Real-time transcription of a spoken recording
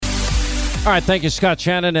All right, thank you, Scott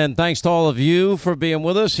Shannon, and thanks to all of you for being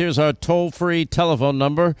with us. Here's our toll-free telephone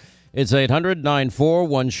number. It's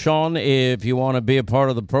 800-941-SEAN if you want to be a part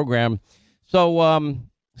of the program. So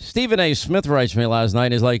Stephen A. Smith writes me last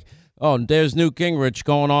night. He's like, oh, there's Newt Gingrich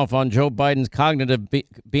going off on Joe Biden's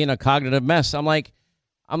being a cognitive mess. I'm like,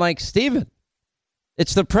 Stephen,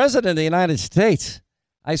 it's the president of the United States.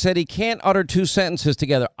 I said he can't utter two sentences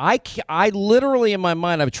together. I literally, in my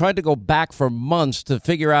mind, I've tried to go back for months to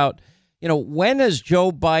figure out, when has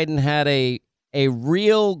Joe Biden had a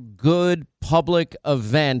real good public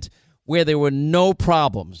event where there were no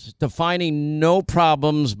problems, defining no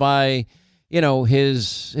problems by,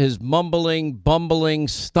 his mumbling, bumbling,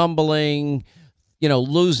 stumbling,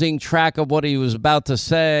 losing track of what he was about to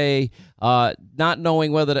say, not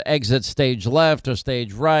knowing whether to exit stage left or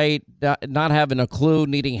stage right, not having a clue,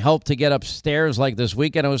 needing help to get upstairs like this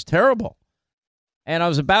weekend. It was terrible. And I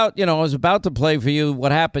was about to play for you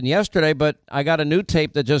what happened yesterday, but I got a new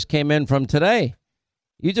tape that just came in from today.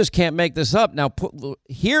 You just can't make this up. Now,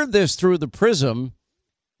 hear this through the prism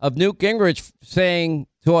of Newt Gingrich saying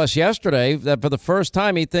to us yesterday that for the first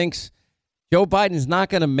time he thinks Joe Biden's not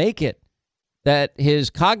going to make it, that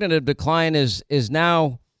his cognitive decline is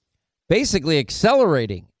now basically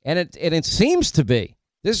accelerating, and it seems to be.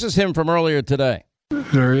 This is him from earlier today.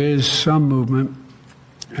 There is some movement,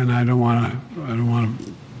 and I don't want to.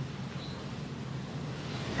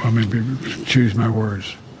 Well, maybe choose my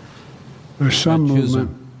words. There's some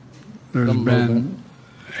movement. There's been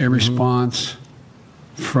a response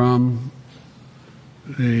from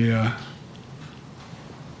there's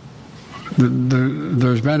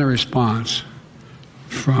been a response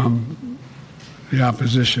from the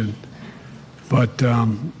opposition, but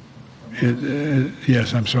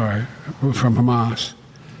yes, I'm sorry, from Hamas,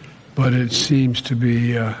 but it seems to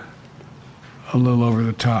be a little over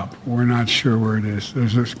the top. We're not sure where it is.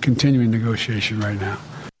 There's a continuing negotiation right now.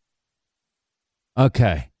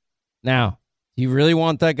 Okay. Now, do you really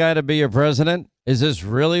want that guy to be your president? Is this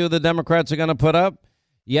really who the Democrats are going to put up?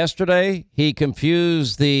 Yesterday, he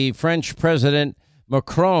confused the French President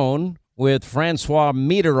Macron with Francois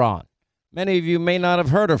Mitterrand. Many of you may not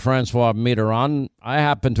have heard of Francois Mitterrand. I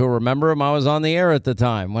happen to remember him. I was on the air at the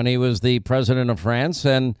time when he was the president of France,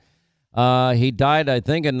 and he died, I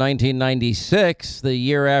think, in 1996, the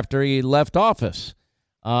year after he left office.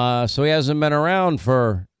 So he hasn't been around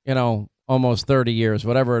for, almost 30 years,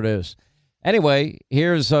 whatever it is. Anyway,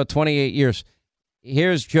 here's 28 years.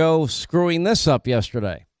 Here's Joe screwing this up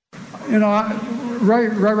yesterday.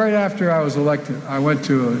 Right after I was elected, I went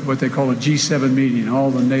to what they call a G7 meeting,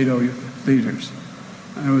 all the NATO leaders.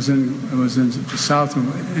 It was in the south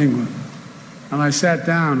of England. And I sat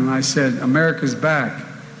down and I said, America's back.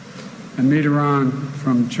 And Mitterrand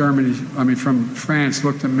from from France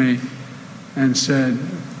looked at me and said,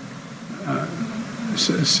 how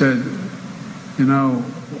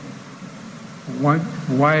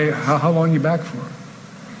long are you back for?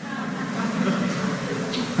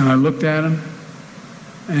 And I looked at him,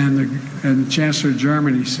 and the Chancellor of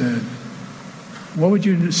Germany said, what would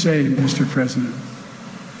you say, Mr. President,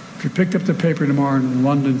 if you picked up the paper tomorrow in the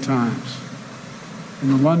London Times, and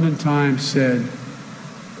the London Times said,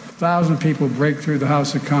 1,000 people break through the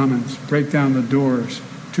House of Commons, break down the doors,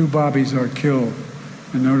 2 bobbies are killed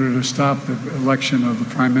in order to stop the election of the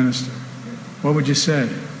Prime Minister. What would you say?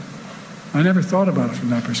 I never thought about it from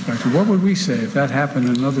that perspective. What would we say if that happened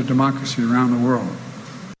in another democracy around the world?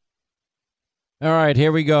 All right,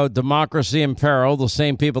 here we go. Democracy in peril. The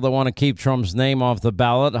same people that want to keep Trump's name off the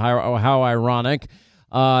ballot. How ironic.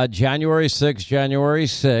 January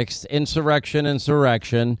 6th,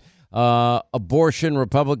 insurrection. Abortion,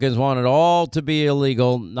 Republicans want it all to be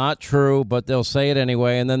illegal. Not true, but they'll say it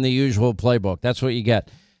anyway. And then the usual playbook. That's what you get.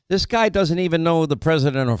 This guy doesn't even know who the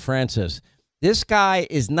president of France is. This guy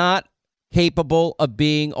is not capable of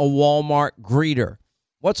being a Walmart greeter.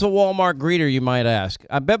 What's a Walmart greeter, you might ask?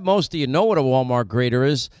 I bet most of you know what a Walmart greeter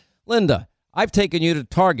is. Linda, I've taken you to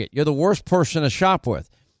Target. You're the worst person to shop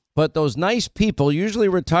with. But those nice people, usually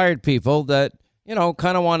retired people that,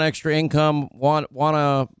 kind of want extra income, want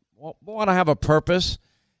to have a purpose,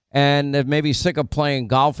 and they're maybe sick of playing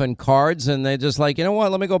golf and cards, and they're just like, you know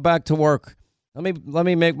what, let me go back to work. Let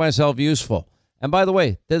me make myself useful. And by the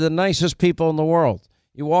way, they're the nicest people in the world.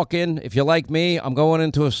 You walk in, if you're like me, I'm going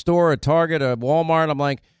into a store, a Target, a Walmart. I'm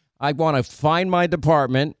like, I want to find my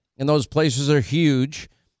department, and those places are huge,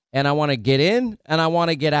 and I want to get in, and I want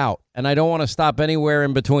to get out, and I don't want to stop anywhere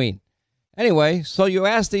in between. Anyway, so you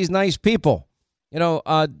ask these nice people, do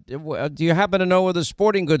you happen to know where the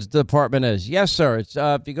sporting goods department is? Yes, sir. It's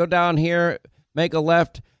if you go down here, make a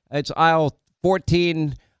left, it's aisle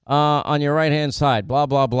 14, on your right-hand side, blah,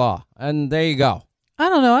 blah, blah. And there you go. I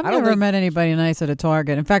don't know. I've I don't never think- met anybody nice at a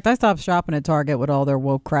Target. In fact, I stopped shopping at Target with all their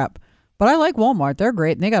woke crap. But I like Walmart. They're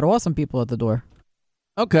great, and they got awesome people at the door.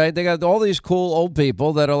 Okay, they got all these cool old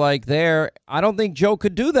people that are like there. I don't think Joe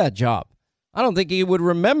could do that job. I don't think he would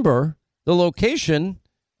remember the location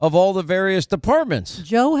of all the various departments.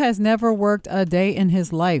 Joe has never worked a day in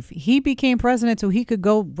his life. He became president so he could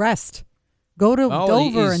go rest, go to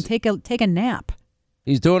Dover and take a nap.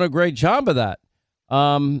 He's doing a great job of that.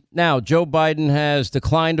 Now, Joe Biden has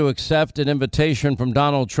declined to accept an invitation from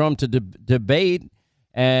Donald Trump to debate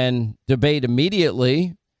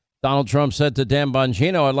immediately. Donald Trump said to Dan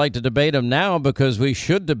Bongino, I'd like to debate him now because we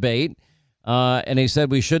should debate. And he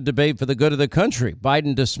said we should debate for the good of the country.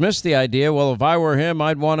 Biden dismissed the idea. Well, if I were him,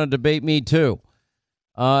 I'd want to debate me, too.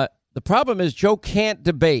 The problem is Joe can't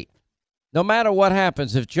debate. No matter what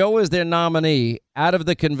happens, if Joe is their nominee out of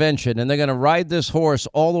the convention and they're going to ride this horse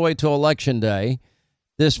all the way to Election Day,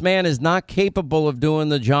 this man is not capable of doing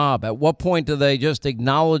the job. At what point do they just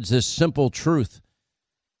acknowledge this simple truth?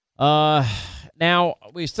 Now,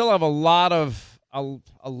 we still have a lot of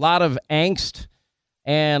angst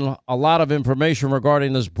and a lot of information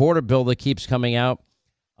regarding this border bill that keeps coming out.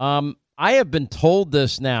 I have been told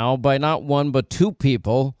this now by not one but two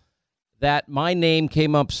people that my name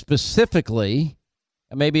came up specifically,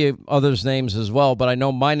 and maybe others' names as well, but I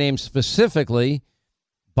know my name specifically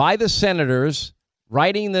by the senators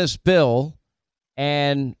writing this bill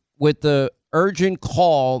and with the urgent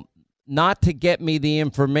call not to get me the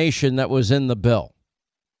information that was in the bill,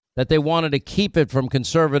 that they wanted to keep it from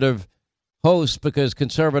conservative hosts because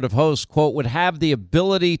conservative hosts, quote, would have the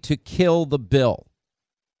ability to kill the bill.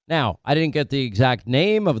 Now, I didn't get the exact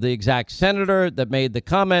name of the exact senator that made the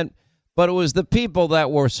comment, but it was the people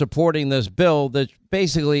that were supporting this bill that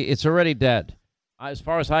basically it's already dead. As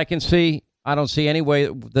far as I can see, I don't see any way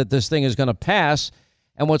that this thing is going to pass.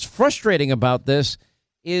 And what's frustrating about this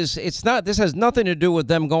is this has nothing to do with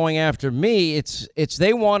them going after me. It's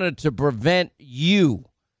they wanted to prevent you,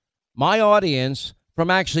 my audience,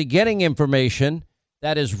 from actually getting information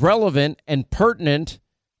that is relevant and pertinent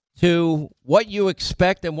to what you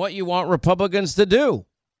expect and what you want Republicans to do.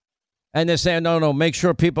 And they're saying, no, make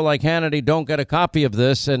sure people like Hannity don't get a copy of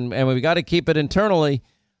this, and we got to keep it internally.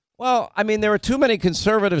 Well, I mean, there are too many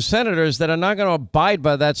conservative senators that are not going to abide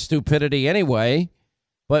by that stupidity anyway.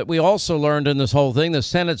 But we also learned in this whole thing, the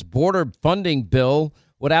Senate's border funding bill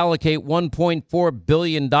would allocate $1.4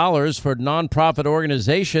 billion for nonprofit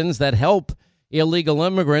organizations that help illegal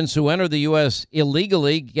immigrants who enter the U.S.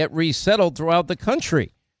 illegally get resettled throughout the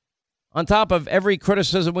country. On top of every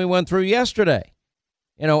criticism we went through yesterday.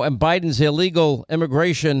 You know, and Biden's illegal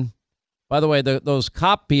immigration, by the way, those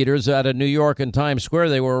cop beaters out of New York and Times Square,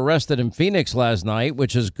 they were arrested in Phoenix last night,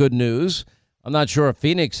 which is good news. I'm not sure if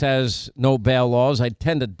Phoenix has no bail laws. I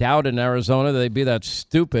tend to doubt in Arizona they'd be that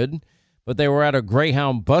stupid. But they were at a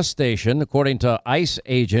Greyhound bus station, according to ICE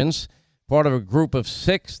agents, part of a group of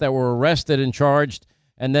 6 that were arrested and charged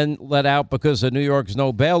and then let out because of New York's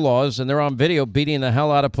no bail laws. And they're on video beating the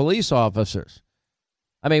hell out of police officers.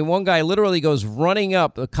 I mean, one guy literally goes running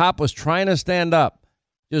up. The cop was trying to stand up,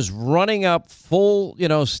 just running up full,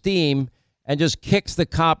 steam, and just kicks the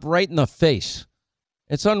cop right in the face.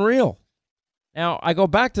 It's unreal. Now, I go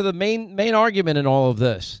back to the main argument in all of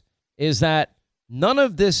this is that none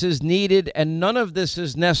of this is needed and none of this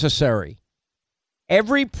is necessary.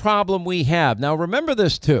 Every problem we have. Now, remember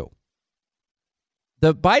this, too.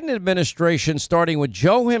 The Biden administration, starting with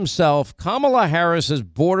Joe himself, Kamala Harris's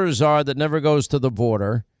border czar that never goes to the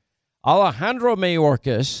border, Alejandro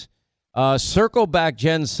Mayorkas, Circle Back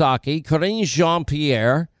Jen Psaki, Karine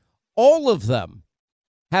Jean-Pierre, all of them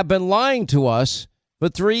have been lying to us for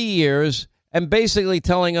 3 years and basically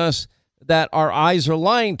telling us that our eyes are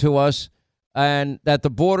lying to us and that the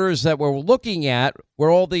borders that we're looking at where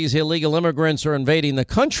all these illegal immigrants are invading the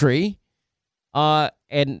country.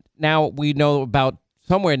 And now we know about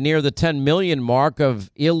somewhere near the 10 million mark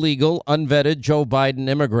of illegal, unvetted Joe Biden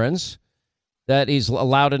immigrants that he's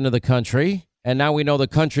allowed into the country. And now we know the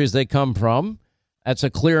countries they come from. That's a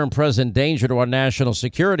clear and present danger to our national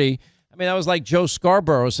security. I mean, that was like Joe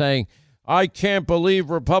Scarborough saying, I can't believe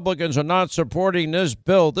Republicans are not supporting this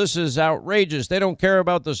bill. This is outrageous. They don't care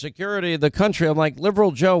about the security of the country. I'm like,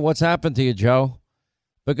 liberal Joe, what's happened to you, Joe?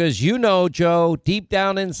 Because Joe, deep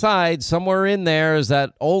down inside, somewhere in there is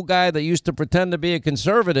that old guy that used to pretend to be a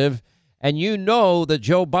conservative. And you know that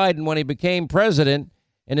Joe Biden, when he became president,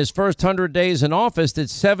 in his first 100 days in office,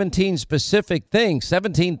 did 17 specific things,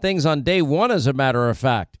 17 things on day one, as a matter of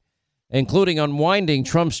fact, including unwinding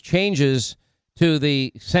Trump's changes to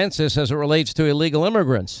the census as it relates to illegal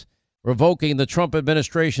immigrants. revoking the Trump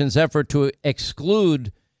administration's effort to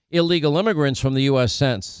exclude illegal immigrants from the U.S.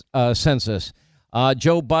 census.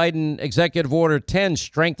 Joe Biden, Executive Order 10,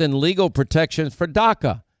 strengthened legal protections for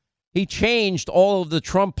DACA. He changed all of the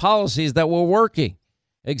Trump policies that were working.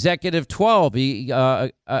 Executive 12,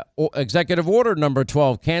 Executive Order number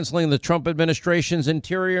 12, canceling the Trump administration's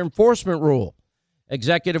interior enforcement rule.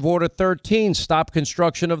 Executive Order 13, stop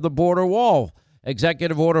construction of the border wall.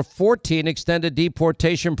 Executive Order 14, extended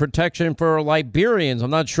deportation protection for Liberians.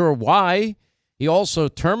 I'm not sure why. He also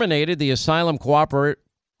terminated the asylum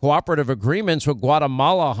cooperative agreements with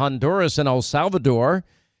Guatemala, Honduras, and El Salvador.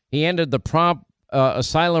 He ended the prompt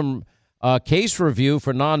asylum case review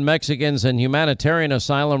for non-Mexicans and humanitarian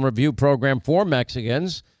asylum review program for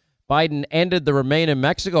Mexicans. Biden ended the Remain in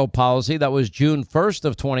Mexico policy that was June 1st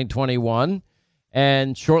of 2021.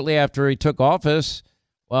 And shortly after he took office,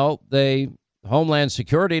 well, the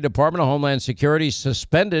Department of Homeland Security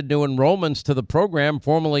suspended new enrollments to the program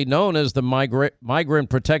formerly known as the Migrant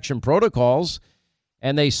Protection Protocols.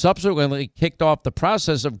 And they subsequently kicked off the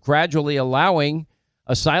process of gradually allowing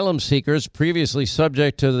asylum seekers previously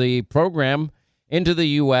subject to the program into the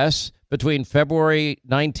U.S. between February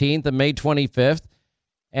 19th and May 25th.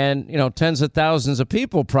 And, tens of thousands of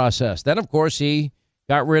people processed. Then, of course, he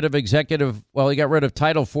got rid of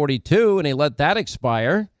Title 42 and he let that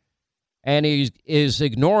expire. And he is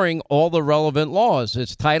ignoring all the relevant laws.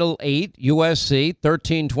 It's Title 8 USC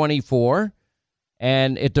 1324,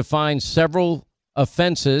 and it defines several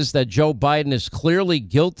offenses that Joe Biden is clearly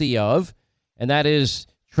guilty of, and that is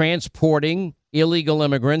transporting illegal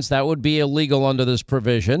immigrants. That would be illegal under this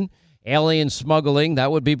provision. Alien smuggling,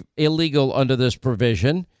 that would be illegal under this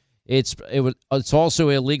provision. It's also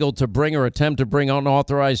illegal to bring or attempt to bring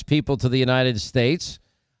unauthorized people to the United States.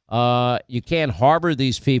 You can't harbor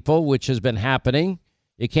these people, which has been happening.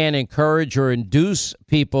 You can't encourage or induce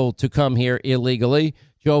people to come here illegally.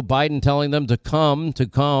 Joe Biden telling them to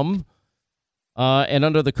come. And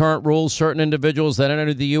under the current rules, certain individuals that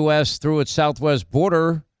enter the U.S. through its southwest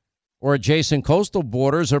border or adjacent coastal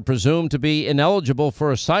borders are presumed to be ineligible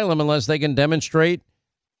for asylum unless they can demonstrate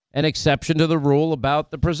an exception to the rule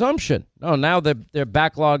about the presumption. No, now they're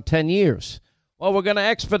backlogged 10 years. Well, we're going to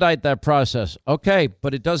expedite that process. Okay,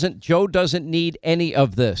 but Joe doesn't need any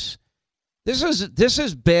of this. It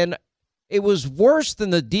was worse than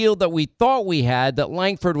the deal that we thought we had that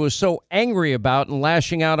Langford was so angry about and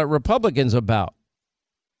lashing out at Republicans about.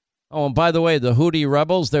 Oh, and by the way, the Houthi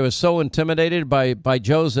rebels, they were so intimidated by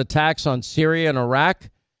Joe's attacks on Syria and Iraq.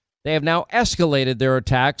 They have now escalated their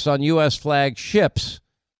attacks on U.S. flagged ships.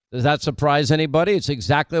 Does that surprise anybody? It's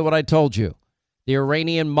exactly what I told you. The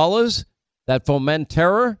Iranian mullahs that foment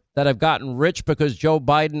terror, that have gotten rich because Joe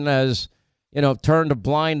Biden has, turned a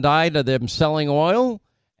blind eye to them selling oil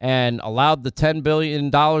and allowed the $10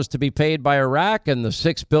 billion to be paid by Iraq and the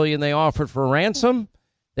 $6 billion they offered for ransom.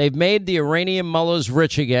 They've made the Iranian mullahs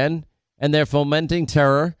rich again, and they're fomenting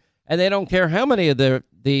terror, and they don't care how many of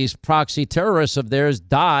these proxy terrorists of theirs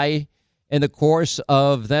die in the course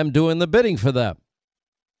of them doing the bidding for them.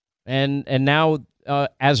 And now,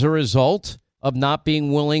 as a result of not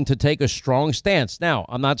being willing to take a strong stance. Now,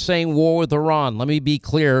 I'm not saying war with Iran. Let me be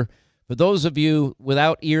clear. For those of you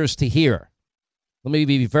without ears to hear, let me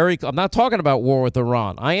be I'm not talking about war with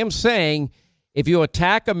Iran. I am saying if you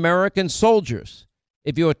attack American soldiers,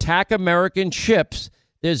 if you attack American ships,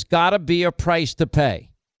 there's got to be a price to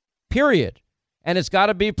pay, period. And it's got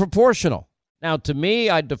to be proportional. Now, to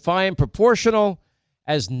me, I define proportional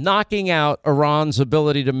as knocking out Iran's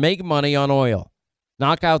ability to make money on oil.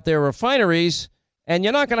 Knock out their refineries, and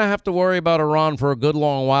you're not going to have to worry about Iran for a good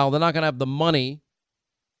long while. They're not going to have the money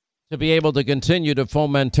to be able to continue to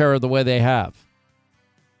foment terror the way they have.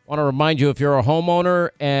 I want to remind you, if you're a homeowner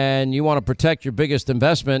and you want to protect your biggest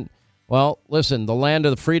investment, well, listen, the land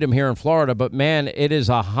of the freedom here in Florida, but man, it is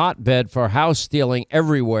a hotbed for house stealing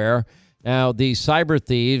everywhere. Now, these cyber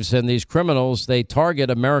thieves and these criminals, they target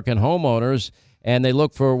American homeowners, and they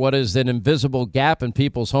look for what is an invisible gap in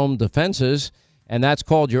people's home defenses. And that's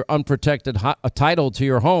called your unprotected title to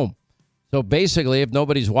your home. So basically, if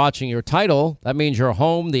nobody's watching your title, that means your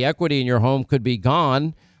home, the equity in your home could be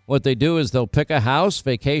gone. What they do is they'll pick a house,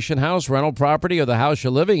 vacation house, rental property, or the house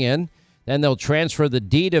you're living in. Then they'll transfer the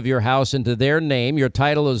deed of your house into their name. Your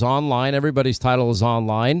title is online. Everybody's title is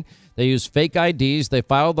online. They use fake IDs. They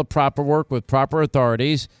file the proper work with proper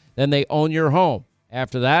authorities. Then they own your home.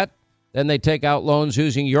 After that, then they take out loans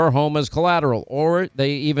using your home as collateral, or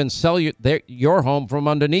they even sell your home from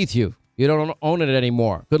underneath you. You don't own it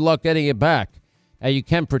anymore. Good luck getting it back. Now, you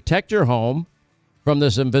can protect your home from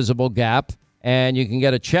this invisible gap, and you can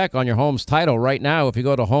get a check on your home's title right now if you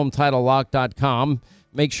go to HometitleLock.com.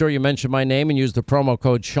 make sure you mention my name and use the promo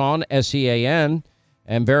code Sean, SEAN,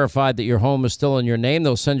 and verify that your home is still in your name.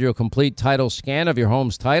 They'll send you a complete title scan of your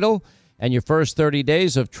home's title, and your first 30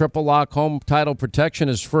 days of Triple Lock home title protection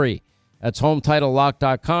is free. That's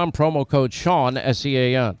HomeTitleLock.com, promo code Sean,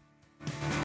 SEAN.